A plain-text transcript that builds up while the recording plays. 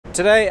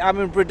Today I'm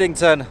in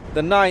Bridlington,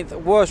 the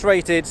 9th worst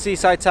rated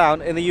seaside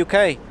town in the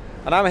UK,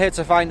 and I'm here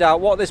to find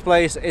out what this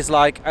place is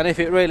like and if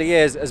it really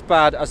is as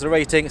bad as the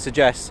rating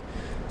suggests.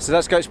 So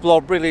let's go explore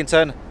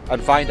Bridlington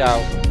and find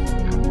out.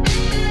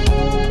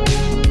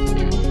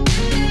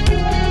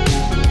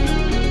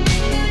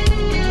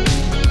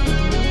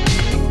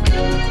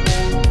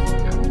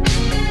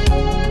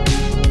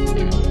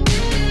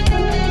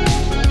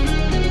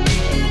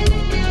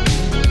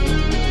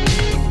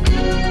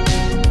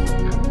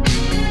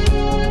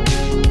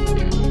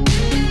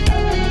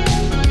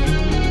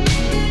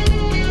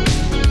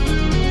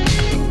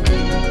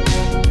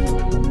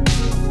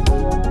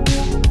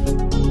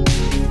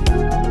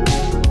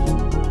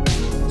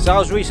 So I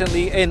was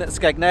recently in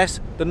Skegness,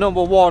 the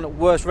 #1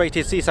 worst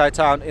rated seaside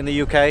town in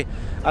the UK,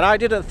 and I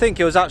didn't think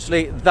it was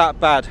actually that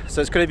bad,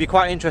 so it's going to be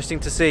quite interesting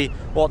to see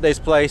what this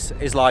place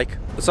is like.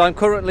 So I'm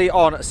currently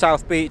on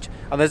South Beach,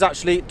 and there's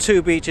actually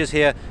two beaches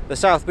here, the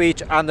South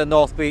Beach and the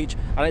North Beach,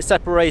 and it's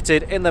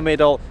separated in the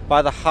middle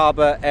by the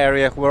harbour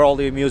area where all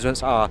the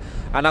amusements are,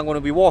 and I'm going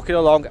to be walking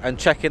along and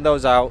checking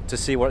those out to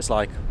see what it's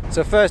like.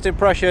 So first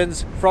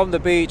impressions from the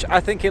beach, I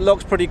think it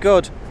looks pretty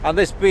good, and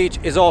this beach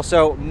is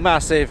also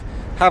massive.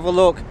 Have a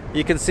look,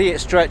 you can see it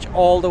stretch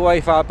all the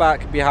way far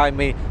back behind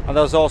me, and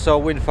there's also a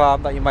wind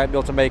farm that you might be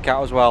able to make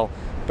out as well.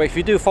 But if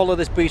you do follow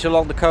this beach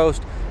along the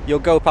coast, you'll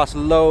go past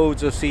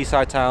loads of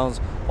seaside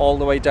towns all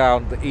the way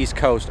down the east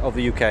coast of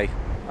the UK.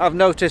 I've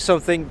noticed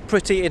something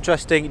pretty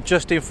interesting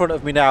just in front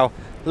of me now.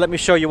 Let me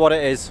show you what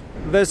it is.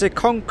 There's a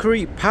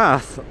concrete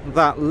path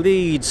that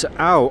leads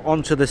out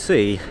onto the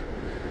sea,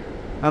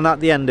 and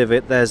at the end of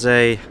it there's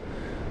a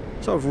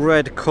sort of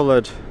red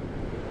coloured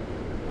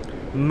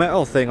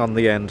metal thing on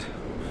the end.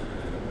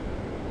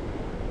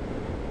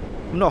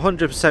 I'm not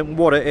 100%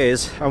 what it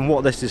is and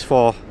what this is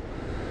for,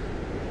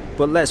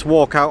 but let's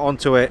walk out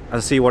onto it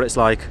and see what it's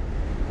like.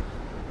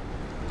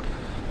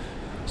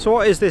 So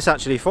what is this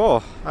actually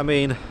for? I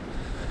mean,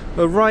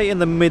 we're right in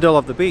the middle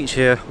of the beach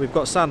here. We've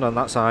got sand on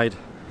that side,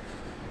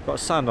 got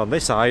sand on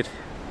this side,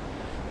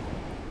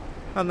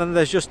 and then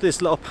there's just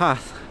this little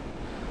path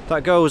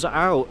that goes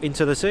out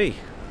into the sea.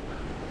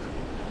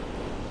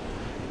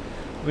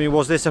 I mean,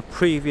 was this a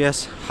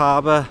previous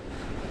harbour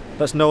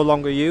that's no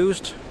longer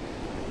used?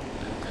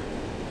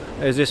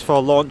 Is this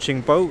for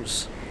launching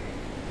boats?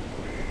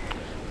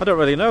 I don't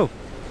really know.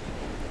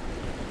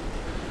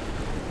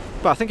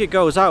 But I think it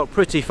goes out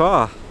pretty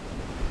far.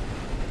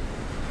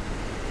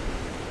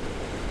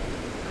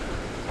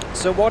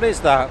 So what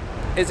is that?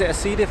 Is it a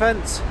sea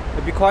defence?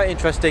 It'd be quite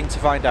interesting to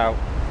find out.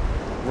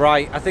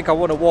 Right, I think I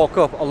want to walk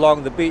up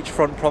along the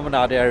beachfront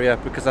promenade area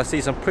because I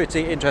see some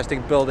pretty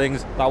interesting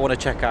buildings that I want to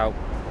check out.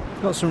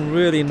 Got some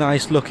really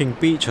nice looking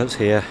beach huts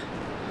here,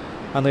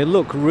 and they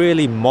look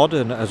really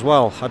modern as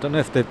well. I don't know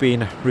if they've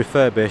been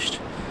refurbished,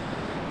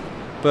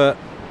 but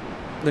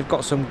they've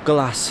got some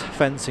glass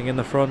fencing in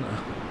the front.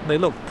 They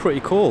look pretty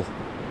cool.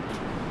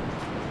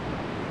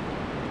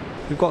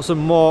 We've got some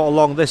more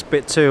along this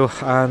bit too,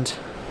 and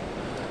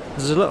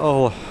there's a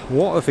little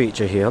water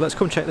feature here. Let's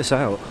come check this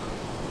out.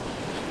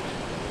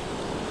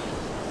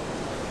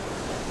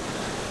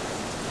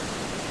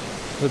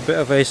 There's a bit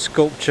of a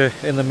sculpture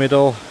in the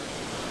middle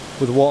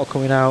with water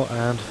coming out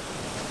and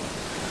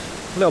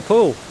a little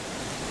pool.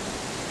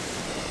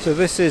 So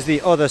this is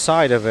the other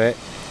side of it,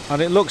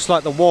 and it looks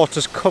like the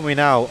water's coming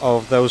out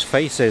of those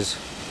faces.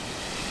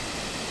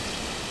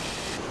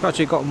 We've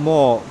actually got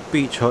more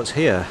beach huts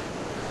here,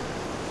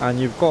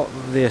 and you've got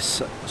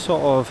this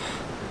sort of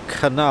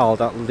canal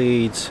that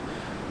leads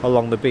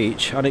along the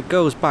beach, and it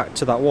goes back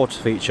to that water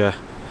feature.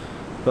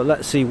 But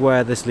let's see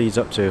where this leads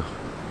up to.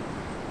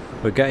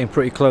 We're getting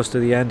pretty close to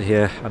the end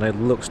here, and it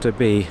looks to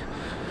be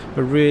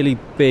a really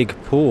big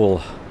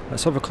pool.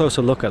 Let's have a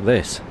closer look at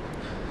this.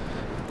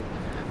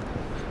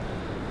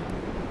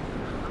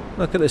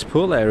 Look at this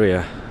pool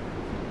area.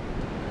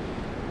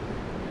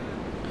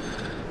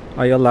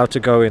 Are you allowed to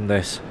go in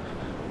this?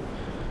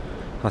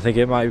 I think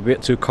it might be a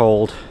bit too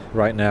cold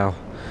right now.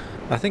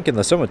 I think in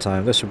the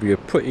summertime this would be a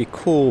pretty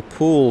cool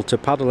pool to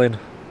paddle in.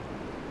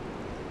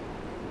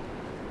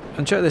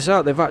 And check this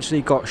out, they've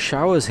actually got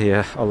showers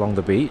here along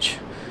the beach.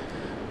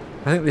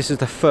 I think this is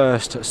the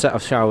first set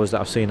of showers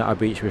that I've seen at a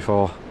beach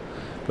before,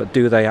 but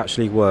do they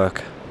actually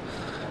work?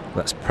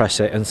 Let's press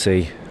it and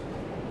see.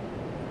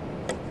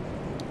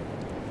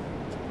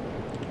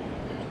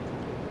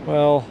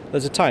 Well,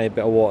 there's a tiny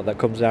bit of water that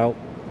comes out.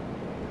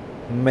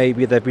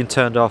 Maybe they've been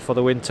turned off for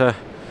the winter.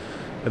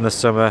 In the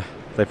summer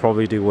they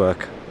probably do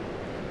work.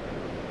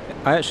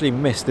 I actually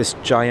missed this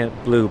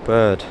giant blue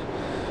bird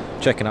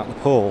checking out the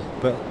pool,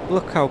 but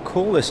look how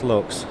cool this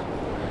looks.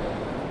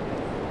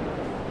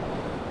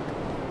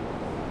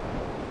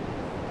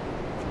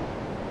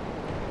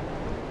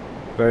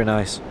 Very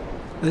nice.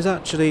 There's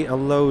actually a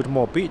load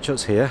more beach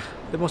huts here.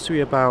 There must be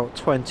about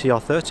 20 or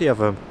 30 of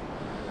them.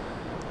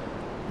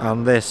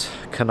 And this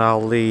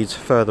canal leads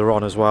further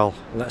on as well.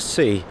 Let's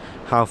see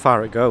how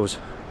far it goes.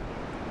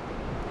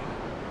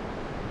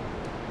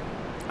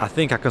 I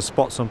think I can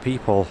spot some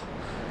people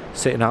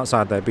sitting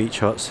outside their beach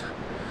huts.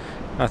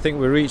 I think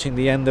we're reaching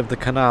the end of the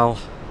canal,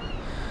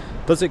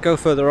 Does it go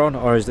further on,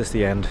 or is this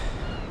the end?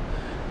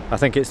 I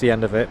think it's the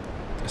end of it.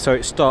 So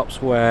it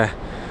stops where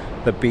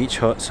the beach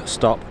huts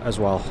stop as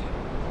well.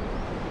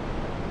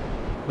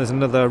 There's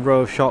another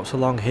row of shops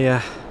along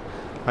here.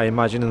 I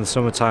imagine in the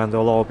summertime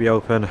they'll all be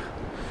open.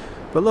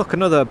 But look,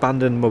 another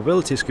abandoned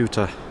mobility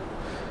scooter.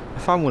 I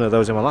found one of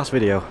those in my last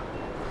video.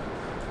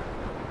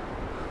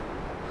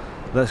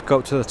 Let's go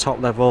up to the top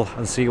level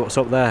and see what's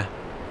up there.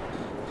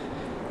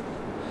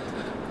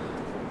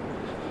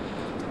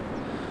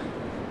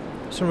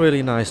 Some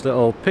really nice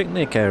little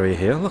picnic area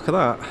here, look at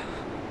that.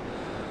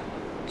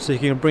 So you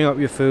can bring up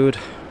your food,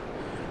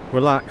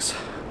 relax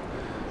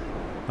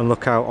and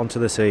look out onto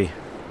the sea.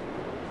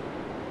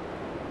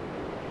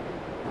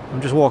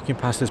 I'm just walking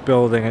past this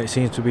building and it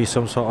seems to be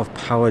some sort of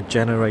power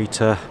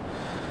generator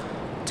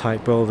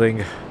type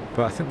building,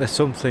 but I think there's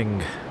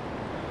something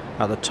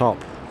at the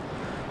top.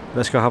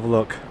 Let's go have a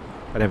look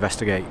and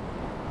investigate.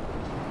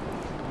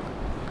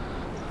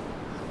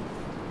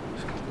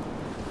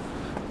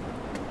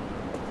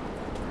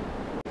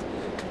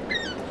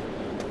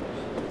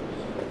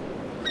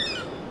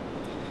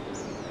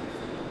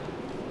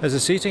 There's a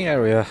seating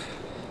area.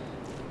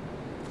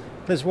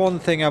 There's one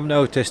thing I've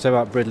noticed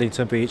about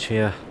Bridlington Beach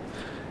here,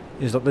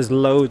 is that there's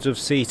loads of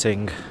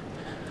seating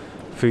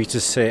for you to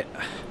sit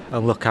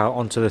and look out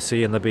onto the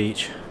sea and the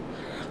beach.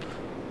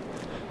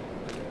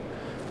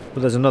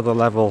 But there's another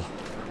level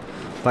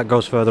that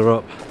goes further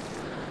up.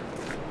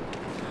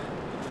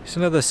 It's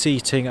another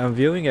seating and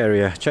viewing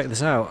area. Check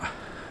this out.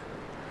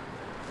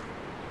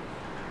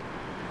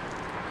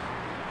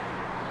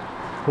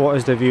 What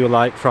is the view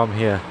like from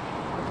here?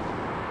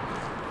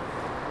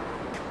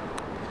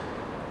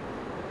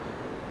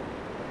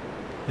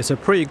 It's a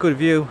pretty good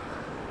view.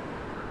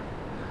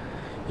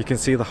 You can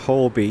see the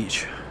whole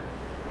beach.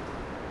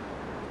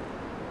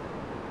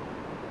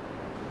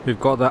 We've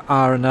got the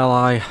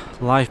RNLI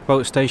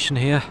lifeboat station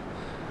here.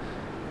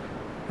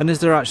 And is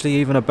there actually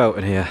even a boat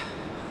in here?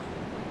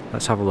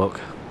 Let's have a look.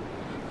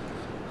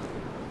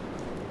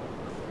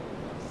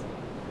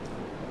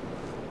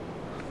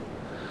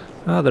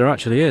 Ah, there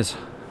actually is.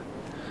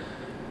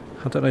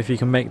 I don't know if you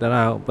can make that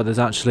out, but there's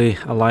actually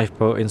a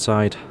lifeboat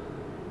inside.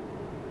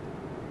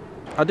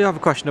 I do have a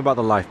question about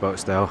the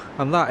lifeboats though,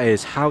 and that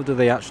is, how do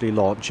they actually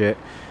launch it?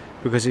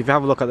 Because if you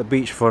have a look at the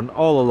beachfront,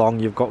 all along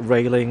you've got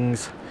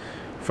railings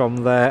from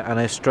there and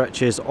it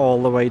stretches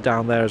all the way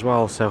down there as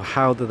well, so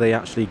how do they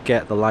actually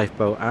get the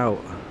lifeboat out?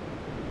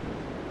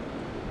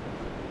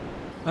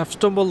 I've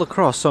stumbled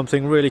across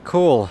something really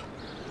cool.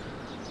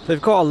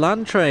 They've got a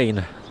land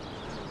train.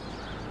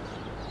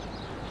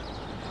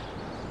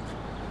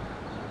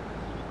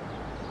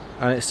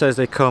 And it says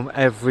they come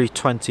every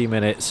 20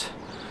 minutes.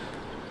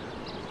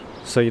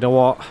 So you know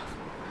what,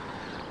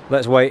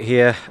 let's wait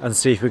here and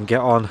see if we can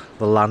get on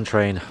the land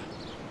train.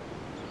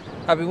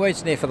 I've been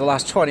waiting here for the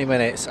last 20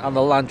 minutes and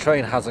the land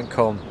train hasn't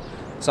come,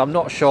 so I'm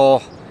not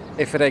sure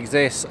if it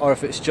exists or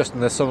if it's just in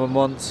the summer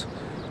months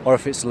or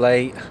if it's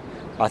late.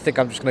 I think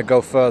I'm just going to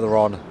go further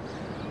on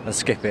and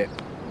skip it.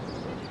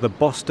 The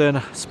Boston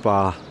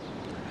Spa.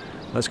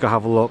 Let's go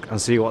have a look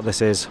and see what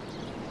this is.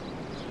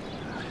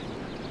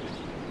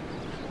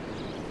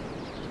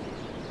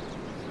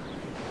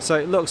 So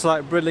it looks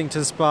like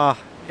Bridlington Spa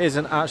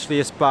isn't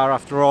actually a spa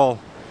after all.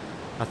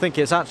 I think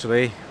it's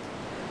actually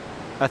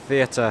a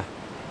theatre.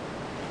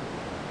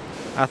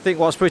 I think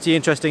what's pretty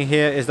interesting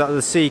here is that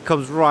the sea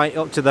comes right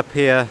up to the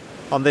pier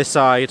on this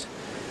side,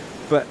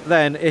 but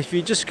then if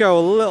you just go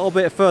a little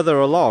bit further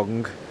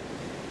along,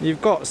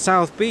 you've got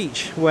South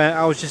Beach, where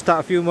I was just at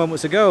a few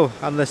moments ago,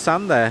 and there's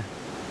sand there.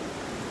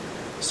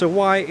 So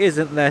why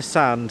isn't there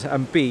sand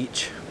and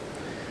beach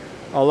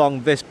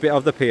along this bit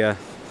of the pier?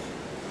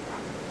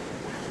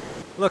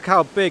 Look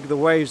how big the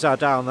waves are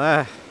down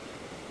there.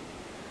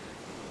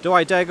 Do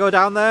I dare go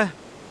down there?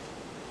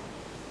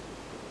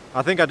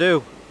 I think I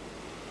do.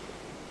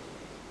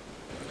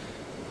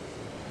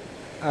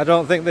 I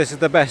don't think this is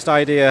the best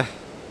idea.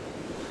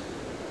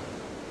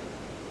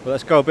 But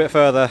let's go a bit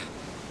further.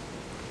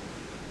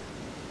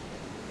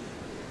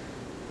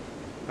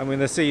 I mean,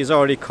 the sea is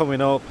already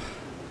coming up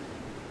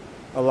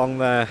along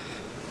there.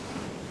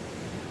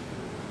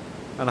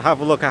 And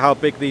have a look at how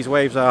big these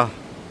waves are.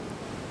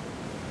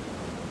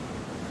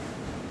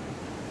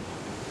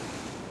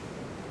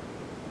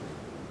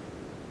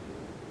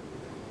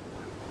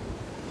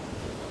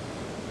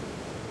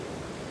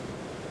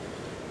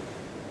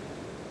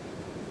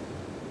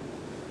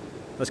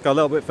 Let's go a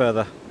little bit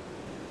further.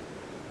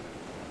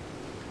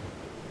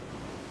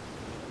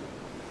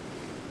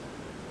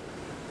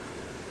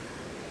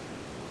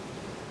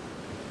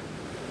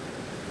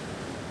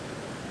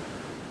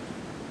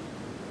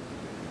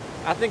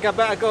 I think I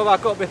better go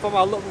back up before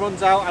my luck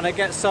runs out and I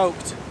get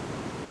soaked.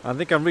 I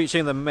think I'm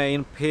reaching the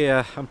main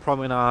pier and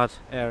promenade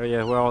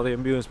area where all the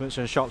amusements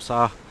and shops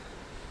are.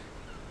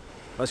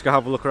 Let's go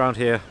have a look around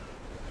here.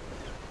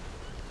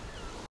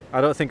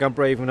 I don't think I'm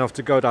brave enough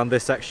to go down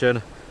this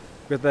section,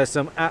 because there's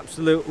some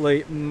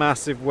absolutely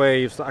massive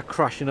waves that are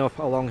crashing up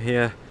along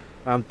here.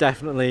 I'm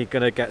definitely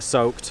gonna get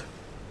soaked.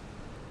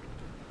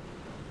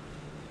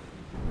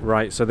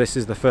 Right, so this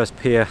is the first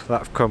pier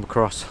that I've come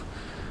across.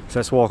 So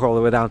let's walk all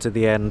the way down to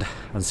the end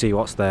and see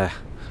what's there.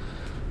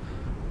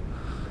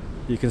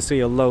 You can see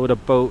a load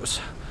of boats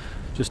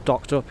just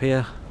docked up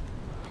here.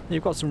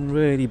 You've got some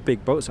really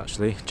big boats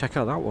actually. Check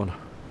out that one.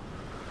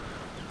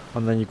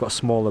 And then you've got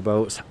smaller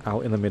boats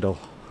out in the middle.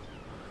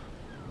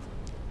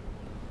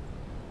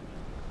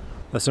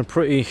 There's some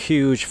pretty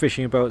huge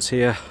fishing boats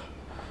here.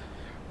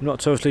 I'm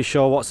not totally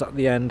sure what's at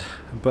the end,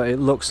 but it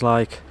looks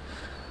like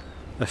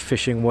a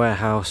fishing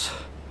warehouse.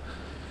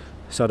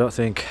 So I don't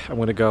think I'm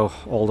going to go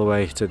all the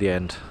way to the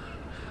end.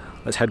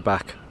 Let's head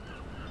back.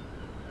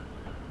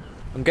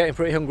 I'm getting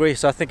pretty hungry,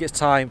 so I think it's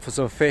time for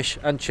some fish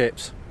and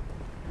chips.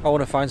 I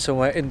want to find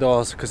somewhere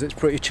indoors because it's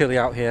pretty chilly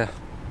out here.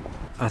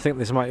 I think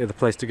this might be the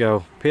place to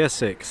go. Pier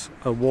 6,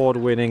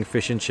 award-winning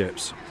fish and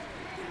chips.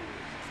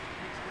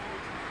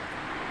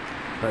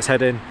 Let's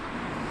head in.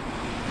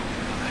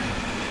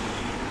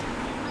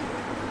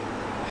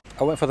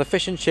 I went for the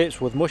fish and chips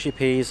with mushy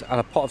peas and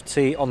a pot of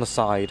tea on the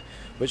side,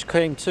 which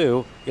came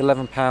to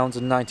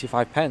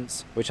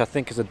 £11.95, which I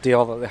think is a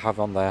deal that they have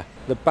on there.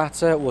 The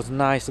batter was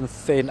nice and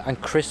thin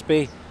and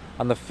crispy,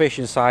 and the fish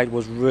inside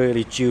was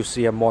really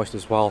juicy and moist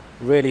as well,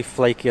 really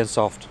flaky and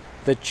soft.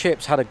 The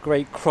chips had a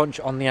great crunch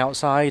on the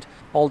outside,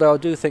 although I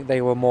do think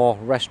they were more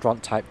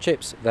restaurant type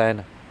chips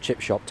than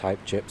chip shop type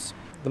chips.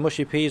 The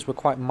mushy peas were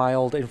quite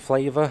mild in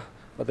flavour,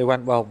 but they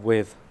went well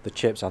with the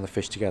chips and the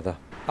fish together.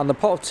 And the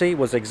pot of tea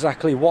was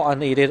exactly what I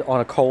needed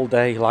on a cold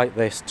day like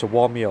this to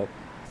warm me up.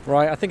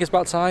 Right, I think it's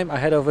about time I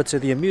head over to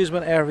the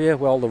amusement area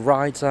where all the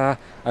rides are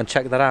and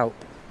check that out.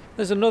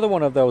 There's another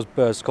one of those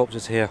bird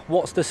sculptures here.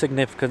 What's the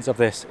significance of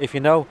this? If you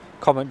know,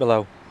 comment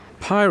below.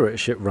 Pirate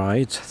ship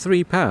rides,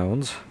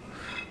 £3?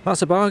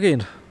 That's a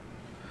bargain.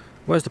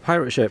 Where's the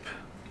pirate ship?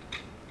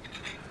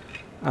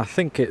 I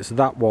think it's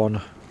that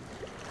one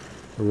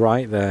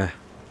right there.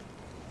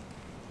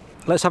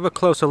 Let's have a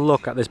closer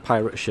look at this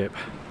pirate ship.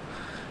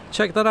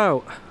 Check that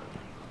out.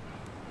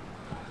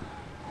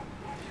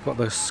 You've got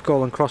the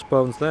skull and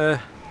crossbones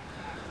there.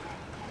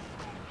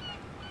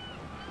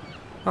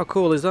 How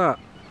cool is that?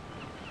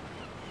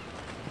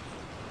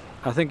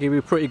 I think it'd be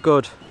pretty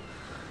good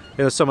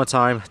in the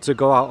summertime to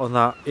go out on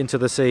that into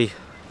the sea.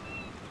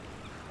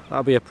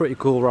 That'll be a pretty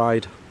cool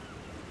ride.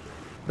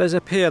 There's a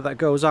pier that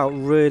goes out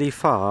really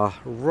far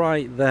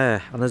right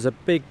there, and there's a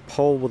big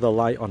pole with a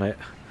light on it.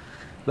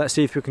 Let's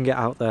see if we can get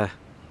out there.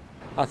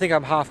 I think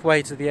I'm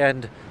halfway to the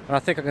end, and I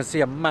think I can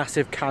see a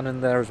massive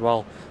cannon there as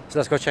well. So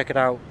let's go check it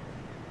out.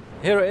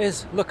 Here it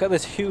is. Look at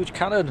this huge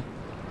cannon.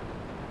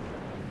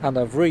 And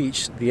I've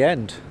reached the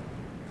end.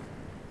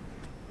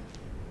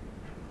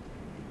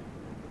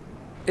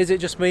 Is it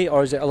just me,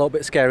 or is it a little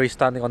bit scary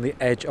standing on the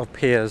edge of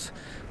piers?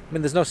 I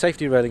mean, there's no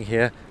safety railing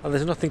here, and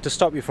there's nothing to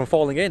stop you from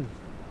falling in.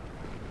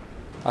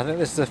 I think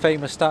this is a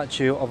famous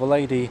statue of a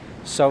lady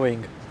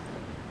sewing.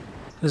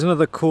 There's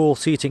another cool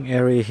seating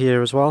area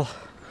here as well.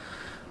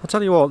 I'll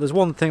tell you what, there's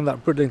one thing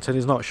that Bridlington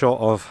is not short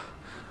of,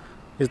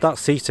 is that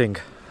seating.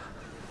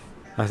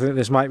 I think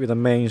this might be the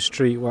main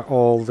street where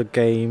all the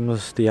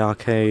games, the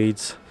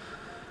arcades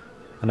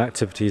and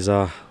activities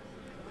are.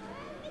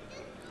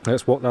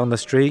 Let's walk down the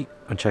street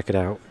and check it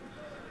out.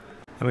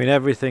 I mean,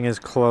 everything is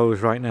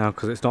closed right now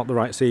because it's not the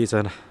right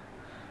season.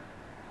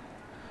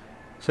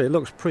 So it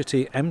looks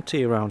pretty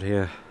empty around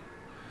here.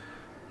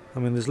 I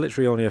mean, there's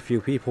literally only a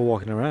few people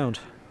walking around.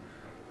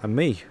 And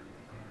me.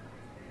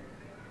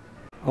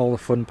 All the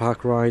fun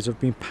park rides have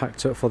been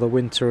packed up for the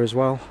winter as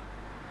well.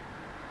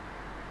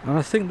 And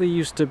I think there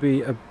used to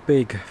be a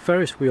big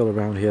Ferris wheel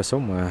around here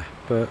somewhere,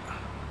 but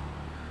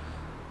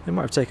they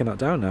might have taken that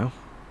down now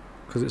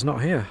because it's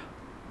not here.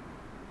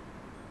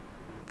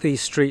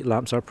 These street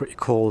lamps are pretty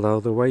cool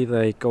though, the way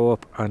they go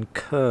up and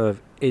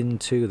curve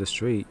into the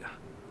street.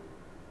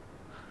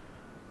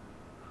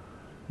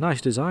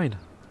 Nice design.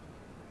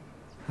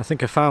 I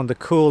think I found the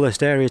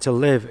coolest area to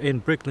live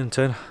in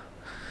Bridlington,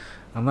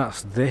 and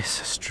that's this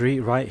street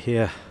right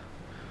here.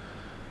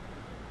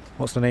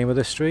 What's the name of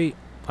this street?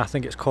 I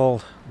think it's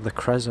called the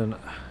Crescent.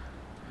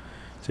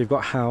 So you've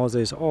got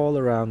houses all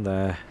around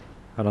there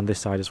and on this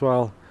side as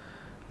well,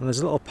 and there's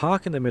a little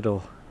park in the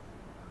middle.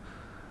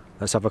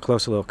 Let's have a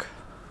closer look.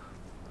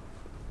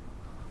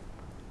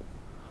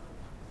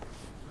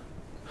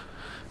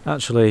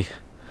 Actually,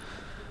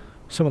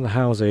 some of the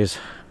houses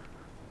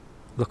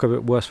look a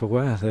bit worse for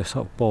wear. They're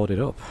sort of boarded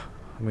up.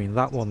 I mean,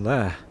 that one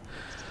there,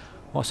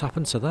 what's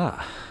happened to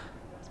that?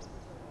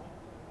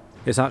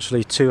 It's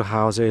actually two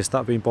houses that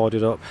have been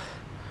boarded up.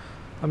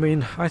 I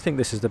mean, I think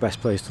this is the best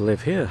place to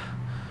live here.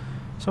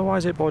 So why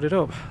is it boarded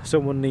up?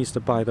 Someone needs to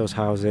buy those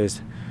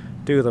houses,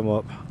 do them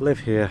up, live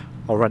here,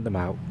 or rent them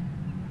out.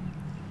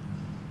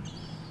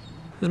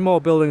 There's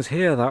more buildings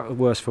here that are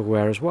worse for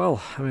wear as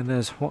well. I mean,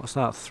 there's, what's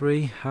that,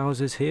 3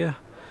 houses here?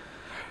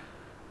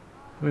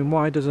 I mean,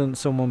 why doesn't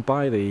someone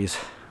buy these,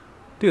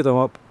 do them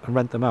up and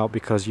rent them out,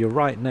 because you're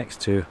right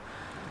next to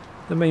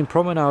the main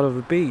promenade of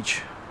the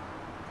beach.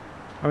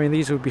 I mean,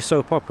 these would be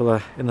so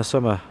popular in the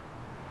summer.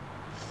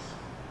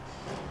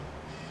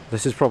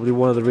 This is probably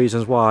one of the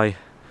reasons why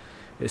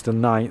it's the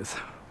 9th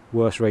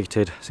worst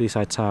rated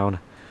seaside town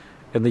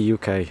in the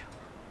UK.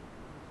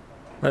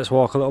 Let's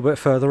walk a little bit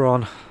further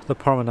on the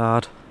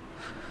promenade.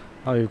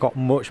 Now we've got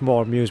much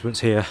more amusements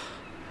here.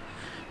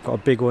 Got a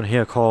big one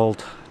here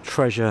called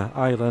Treasure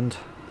Island.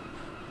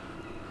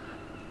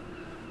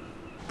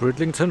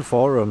 Bridlington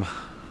Forum.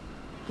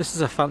 This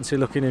is a fancy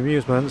looking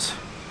amusements,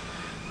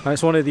 and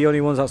it's one of the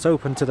only ones that's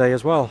open today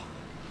as well.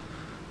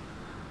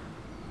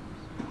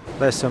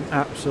 There's some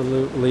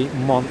absolutely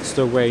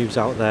monster waves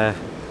out there.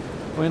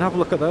 I mean, have a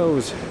look at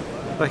those.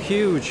 They're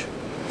huge.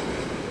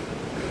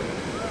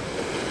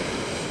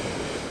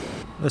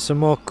 There's some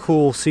more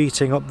cool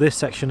seating up this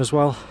section as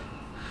well.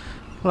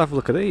 We'll have a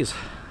look at these.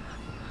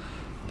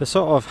 They're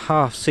sort of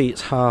half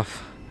seats,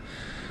 half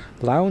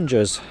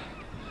loungers.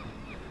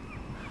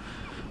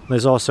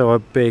 There's also a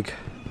big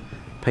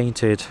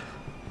painted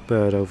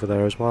bird over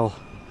there as well.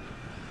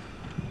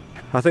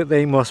 I think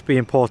they must be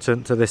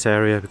important to this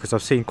area because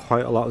I've seen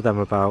quite a lot of them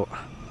about.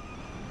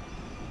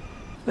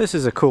 This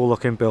is a cool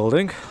looking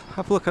building.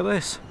 Have a look at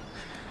this.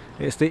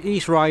 It's the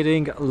East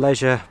Riding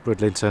Leisure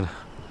Bridlington.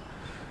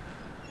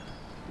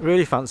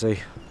 Really fancy.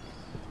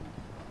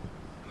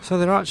 So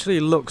there actually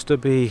looks to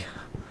be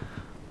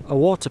a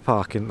water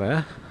park in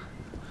there.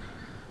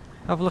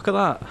 Have a look at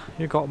that.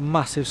 You've got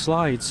massive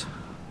slides.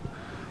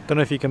 Don't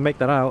know if you can make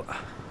that out.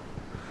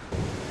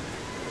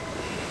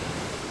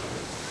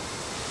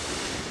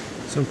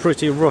 Some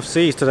pretty rough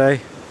seas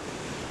today.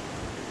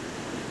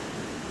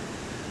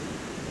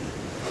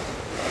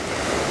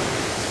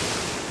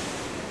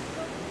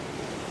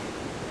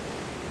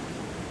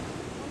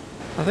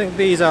 I think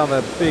these are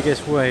the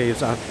biggest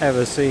waves I've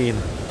ever seen.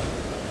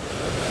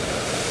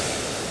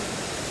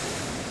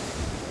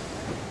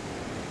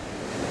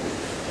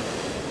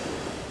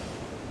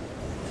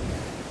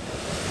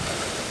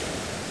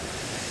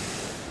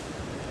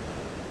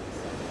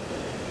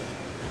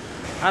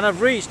 And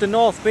I've reached the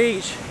North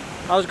Beach.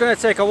 I was going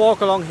to take a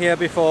walk along here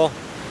before,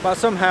 but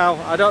somehow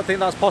I don't think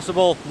that's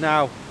possible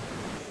now.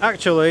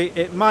 Actually,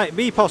 it might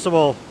be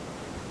possible.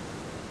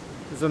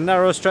 There's a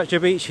narrow stretch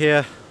of beach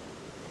here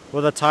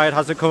where the tide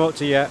hasn't come up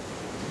to yet.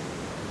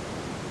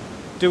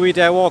 Do we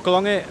dare walk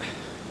along it?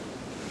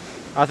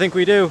 I think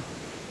we do.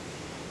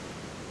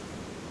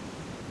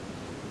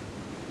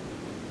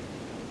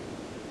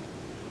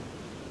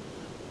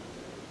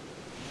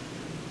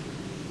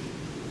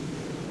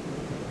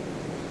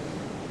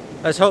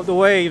 Let's hope the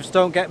waves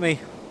don't get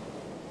me.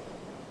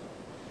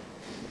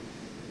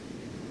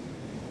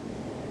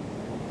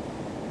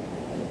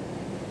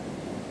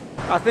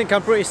 I think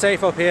I'm pretty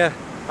safe up here.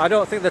 I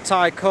don't think the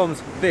tide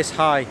comes this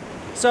high.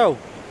 So,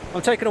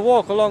 I'm taking a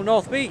walk along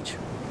North Beach.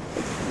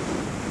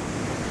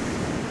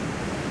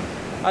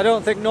 I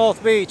don't think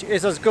North Beach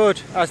is as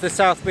good as the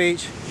South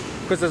Beach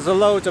because there's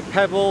loads of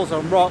pebbles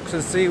and rocks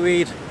and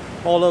seaweed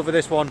all over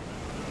this one.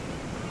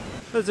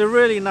 There's a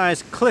really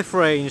nice cliff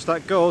range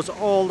that goes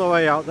all the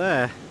way out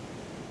there,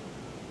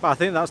 but I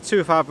think that's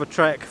too far of a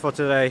trek for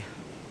today.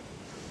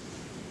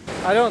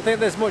 I don't think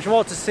there's much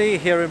more to see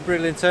here in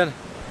Bridlington,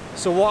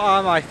 so what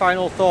are my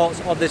final thoughts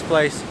on this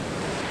place?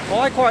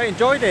 Well, I quite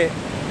enjoyed it.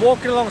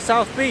 Walking along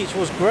South Beach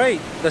was great.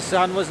 The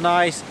sand was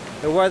nice,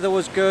 the weather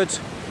was good.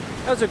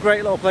 It was a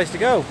great little place to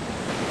go.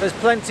 There's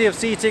plenty of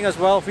seating as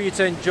well for you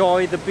to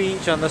enjoy the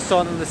beach and the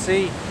sun and the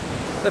sea.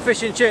 The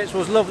fish and chips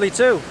was lovely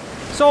too.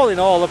 So all in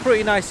all, a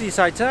pretty nice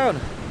seaside town.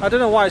 I don't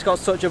know why it's got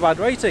such a bad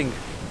rating.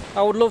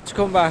 I would love to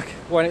come back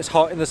when it's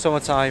hot in the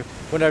summertime,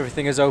 when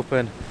everything is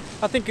open.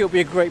 I think it would be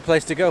a great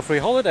place to go for a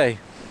holiday.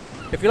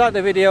 If you like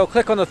the video,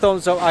 click on the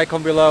thumbs up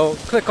icon below,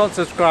 click on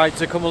subscribe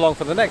to come along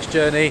for the next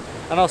journey,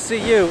 and I'll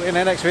see you in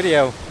the next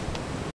video.